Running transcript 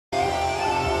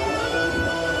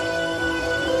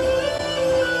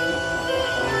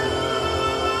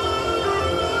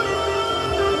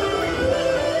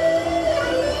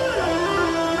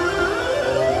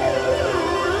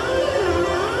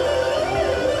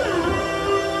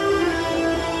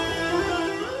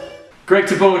Greg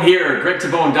Tabone here,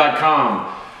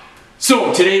 gregtabone.com.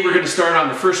 So today we're going to start on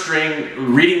the first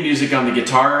string, reading music on the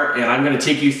guitar, and I'm going to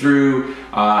take you through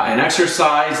an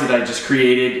exercise that I just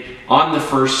created on the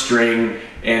first string,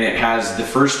 and it has the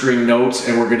first string notes,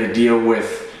 and we're going to deal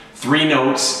with 3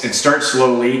 notes and start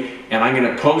slowly, and I'm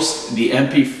going to post the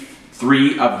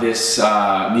MP3 of this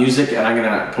music, and I'm going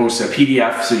to post a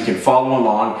PDF so you can follow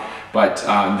along. But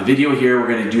the video here, we're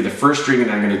going to do the first string,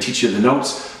 and I'm going to teach you the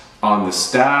notes on the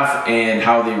staff and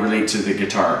how they relate to the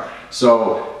guitar.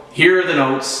 So here are the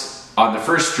notes on the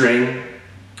first string.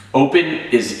 Open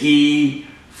is E,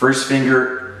 first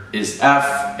finger is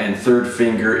F, and third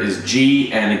finger is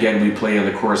G, and again we play on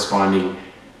the corresponding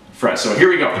fret. So here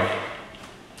we go.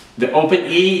 The open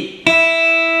E,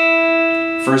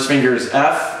 first finger is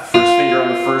F, first finger on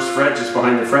the first fret just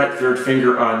behind the fret, third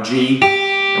finger on G,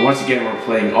 and once again we're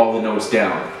playing all the notes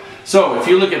down. So if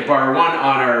you look at bar 1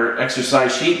 on our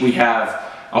exercise sheet, we have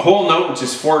a whole note, which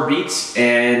is 4 beats,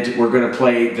 and we're going to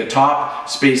play the top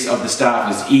space of the staff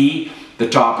is E, the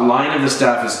top line of the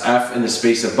staff is F, and the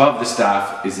space above the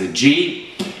staff is a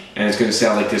G. And it's going to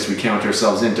sound like this. We count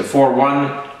ourselves into 4,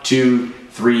 1, 2,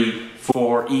 3,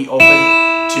 4, E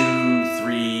open, 2,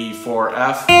 3, 4,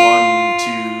 F, 1,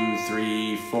 2,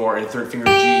 3, 4, and third finger G.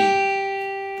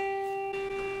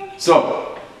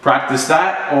 So practice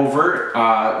that over.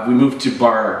 We move to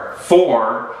bar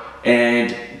 4,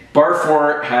 and bar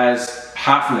 4 has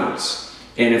half notes,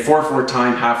 and in 4/4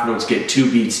 time, half notes get 2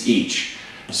 beats each.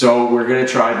 So we're going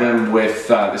to try them with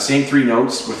the same 3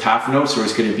 notes with half notes. So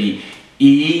it's going to be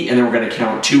E, and then we're going to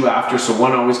count 2 after. So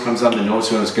 1 always comes on the note,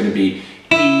 so it's going to be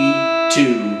E,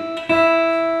 2,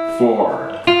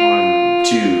 4, 1,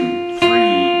 2,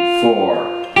 3,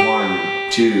 4,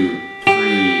 1, 2,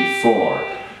 3, 4.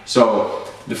 So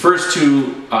the first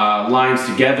 2 lines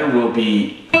together will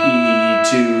be E,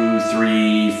 2,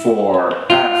 3, 4,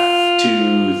 F,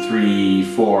 2, 3,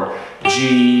 4,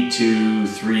 G, 2,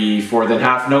 3, 4, then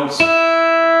half notes.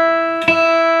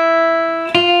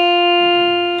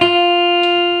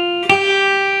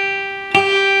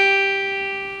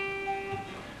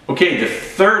 Okay, the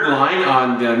third line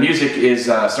on the music is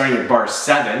starting at bar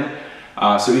 7.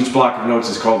 So each block of notes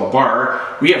is called a bar.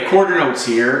 We have quarter notes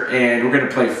here, and we're going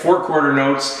to play 4 quarter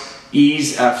notes,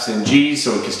 E's, F's, and G's.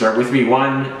 So you can start with me.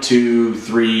 1, 2,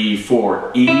 3,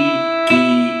 4. E, E, E,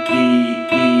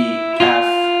 E, F,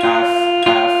 F,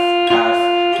 F, F,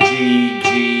 G,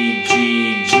 G,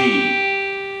 G, G.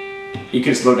 You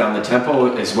can slow down the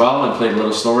tempo as well and play a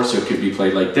little slower, so it could be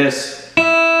played like this.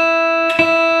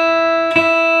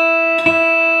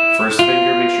 First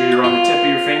finger, make sure you're on the tip of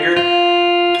your finger.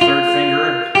 Third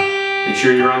finger, make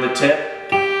sure you're on the tip.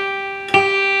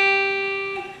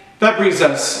 That brings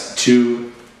us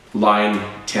to line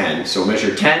 10. So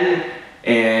measure 10,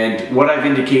 and what I've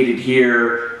indicated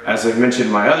here, as I've mentioned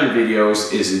in my other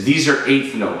videos, is these are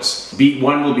 1/8 notes. Beat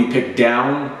 1 will be picked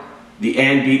down, the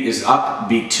and beat is up,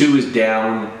 beat 2 is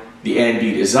down, the and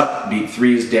beat is up, beat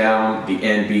 3 is down, the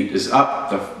and beat is up,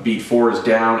 the beat 4 is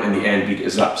down, and the and beat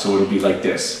is up. So it'll be like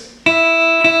this.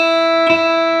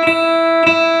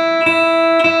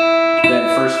 Then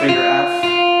first finger F,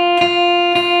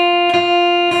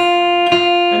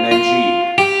 and then G.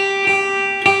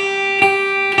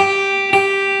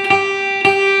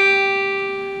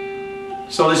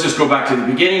 So let's just go back to the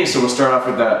beginning. So we'll start off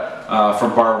with the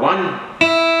from bar 1,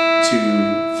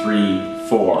 2, 3,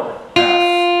 4,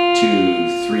 F,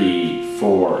 2, 3,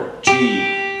 4, G,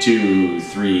 2,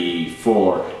 3,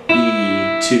 4, E,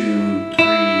 2,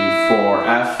 3, 4,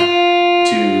 F,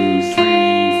 2,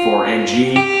 3, 4, and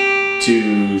G,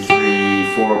 2, 3,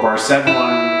 4, bar 7,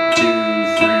 1, 2,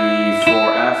 3,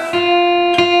 4, F,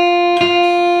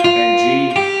 and G,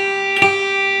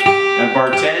 and bar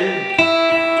 10,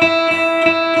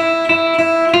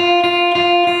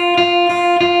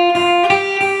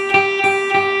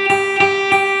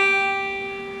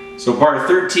 so bar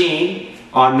 13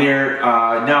 on there,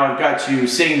 now I've got you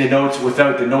singing the notes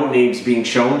without the note names being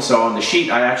shown. So on the sheet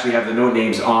I actually have the note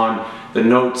names on the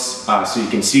notes so you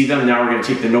can see them. Now we're going to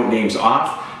take the note names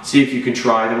off. See if you can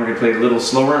try them. We're going to play a little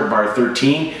slower at bar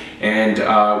 13, and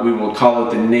we will call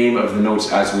out the name of the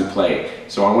notes as we play.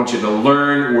 So I want you to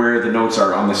learn where the notes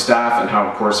are on the staff and how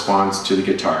it corresponds to the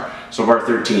guitar. So bar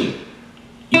 13.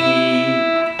 E,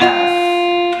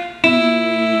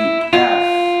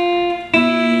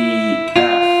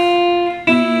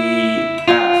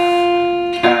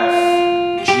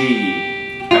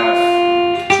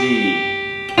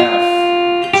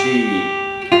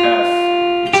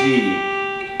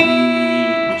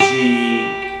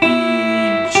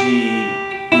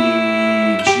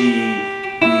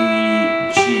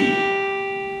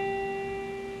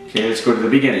 Okay, let's go to the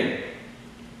beginning.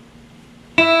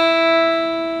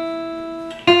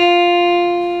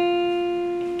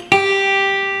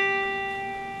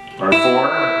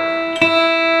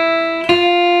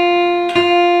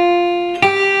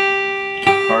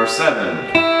 7.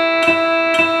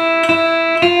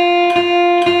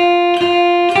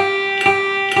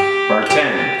 Bar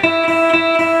 10.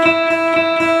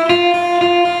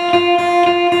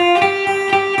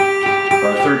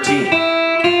 Bar 13.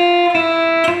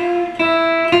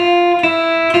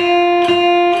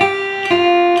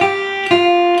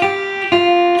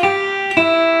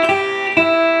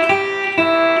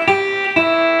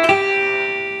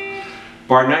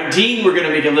 Bar 19, we're going to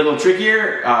make it a little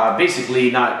trickier. Basically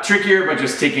not trickier, but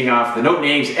just taking off the note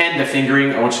names and the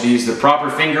fingering. I want you to use the proper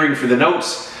fingering for the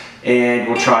notes, and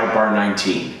we'll try bar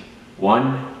 19.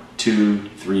 1, 2,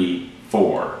 3,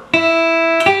 4. 2,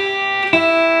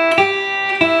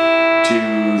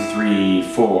 3,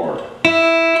 4. 2,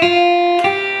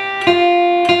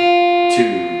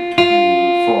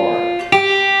 3, 4.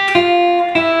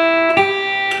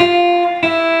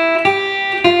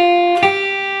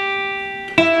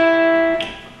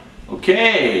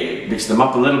 Okay, mix them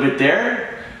up a little bit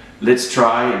there. Let's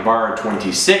try bar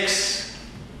 26.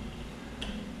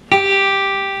 2,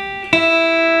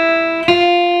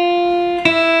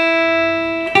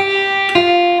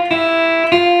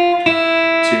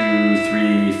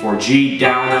 3, 4. G,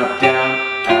 down, up, down,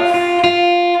 F.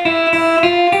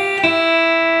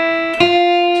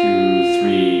 2,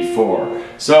 3, 4.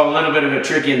 So a little bit of a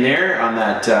trick in there on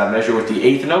that measure with the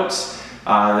eighth notes.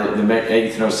 The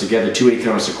eighth notes together, 2 eighth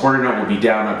notes, a quarter note will be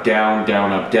down, up, down,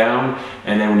 down, up, down.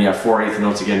 And then when you have 4 eighth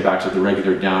notes, again, back to the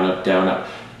regular down, up, down, up.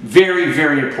 Very,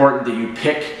 very important that you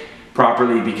pick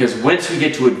properly, because once we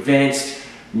get to advanced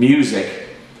music,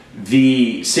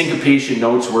 the syncopation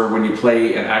notes, where when you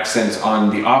play an accent on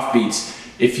the offbeats,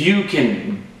 if you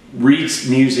can read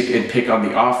music and pick on the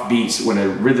offbeats when the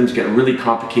rhythms get really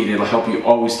complicated, it'll help you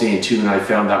always stay in tune. And I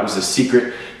found that was a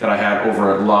secret that I had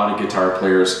over a lot of guitar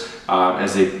players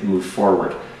as they move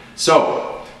forward.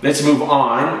 So let's move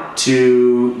on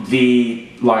to the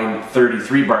line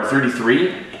 33, bar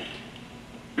 33.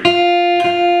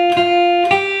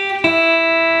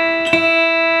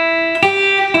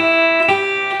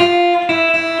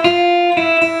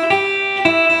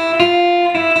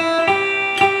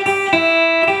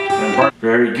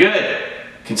 Very good.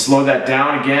 Can slow that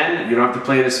down again. You don't have to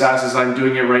play it as fast as I'm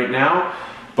doing it right now,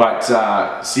 but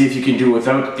see if you can do it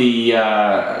without the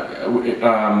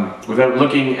without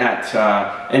looking at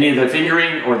any of the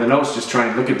fingering or the notes. Just try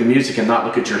and look at the music and not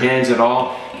look at your hands at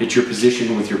all. Get your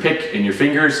position with your pick and your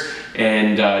fingers,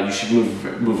 and you should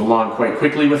move along quite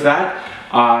quickly with that.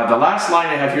 The last line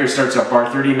I have here starts at bar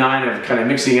 39. I'm kind of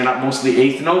mixing it up, mostly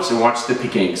eighth notes, and watch the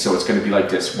picking. So it's going to be like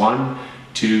this: 1,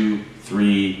 2,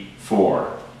 3,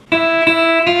 4.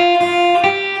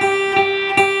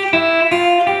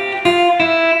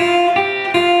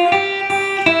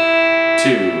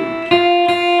 2,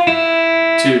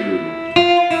 2.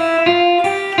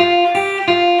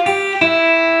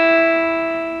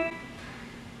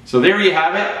 So there you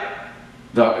have it.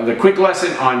 The quick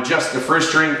lesson on just the first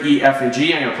string, E, F, and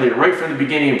G. I'm going to play it right from the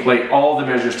beginning and play all the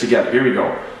measures together. Here we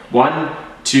go. 1,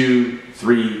 2,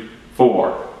 3,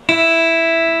 4.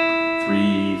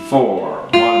 3, 4.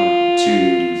 1,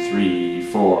 2, 3,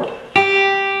 4.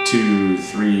 2,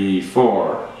 3,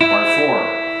 4. Bar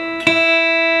 4.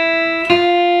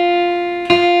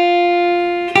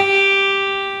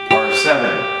 Bar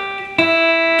 7.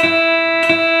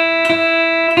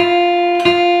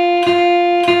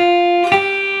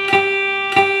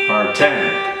 Bar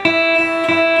 10.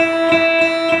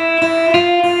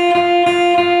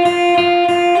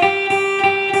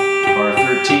 Bar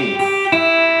 13.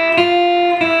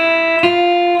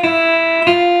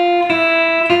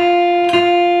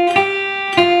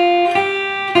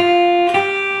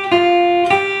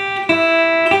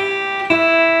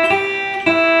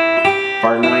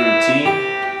 Bar 19,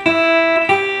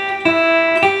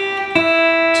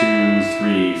 2,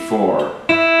 3, 4.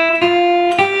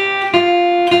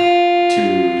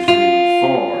 2, 3,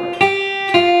 4.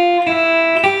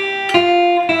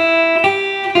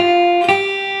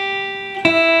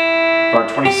 Bar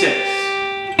 26.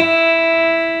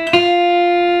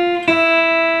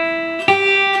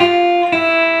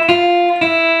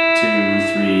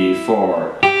 2, 3,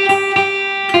 4.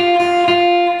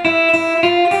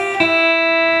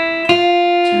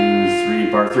 2, 3,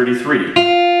 bar 33.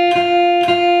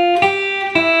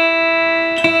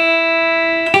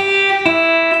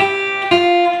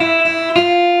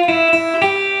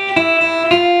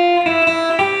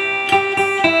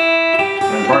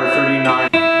 And bar 39.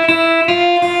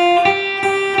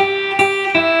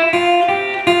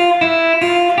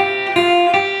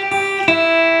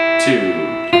 2,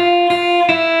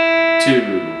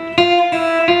 2.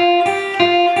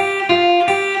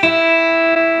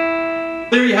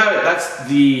 there you have it. That's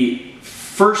the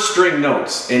first string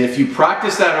notes, and if you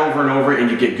practice that over and over and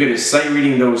you get good at sight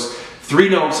reading those 3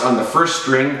 notes on the first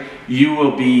string, you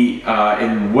will be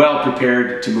well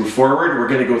prepared to move forward. We're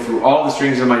going to go through all the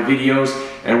strings in my videos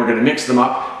and we're going to mix them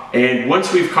up, and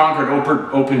once we've conquered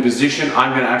open position,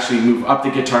 I'm going to actually move up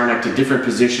the guitar neck to different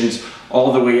positions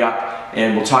all the way up,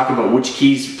 and we'll talk about which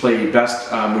keys play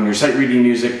best when you're sight reading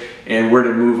music and where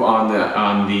to move on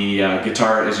the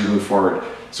guitar as you move forward.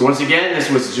 So once again, this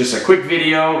was just a quick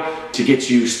video to get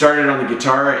you started on the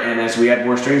guitar, and as we add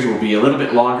more strings, it will be a little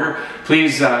bit longer.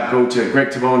 Please go to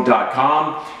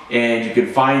gregtabone.com and you can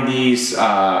find these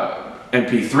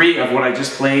MP3 of what I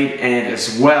just played, and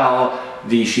as well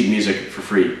the sheet music for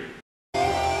free.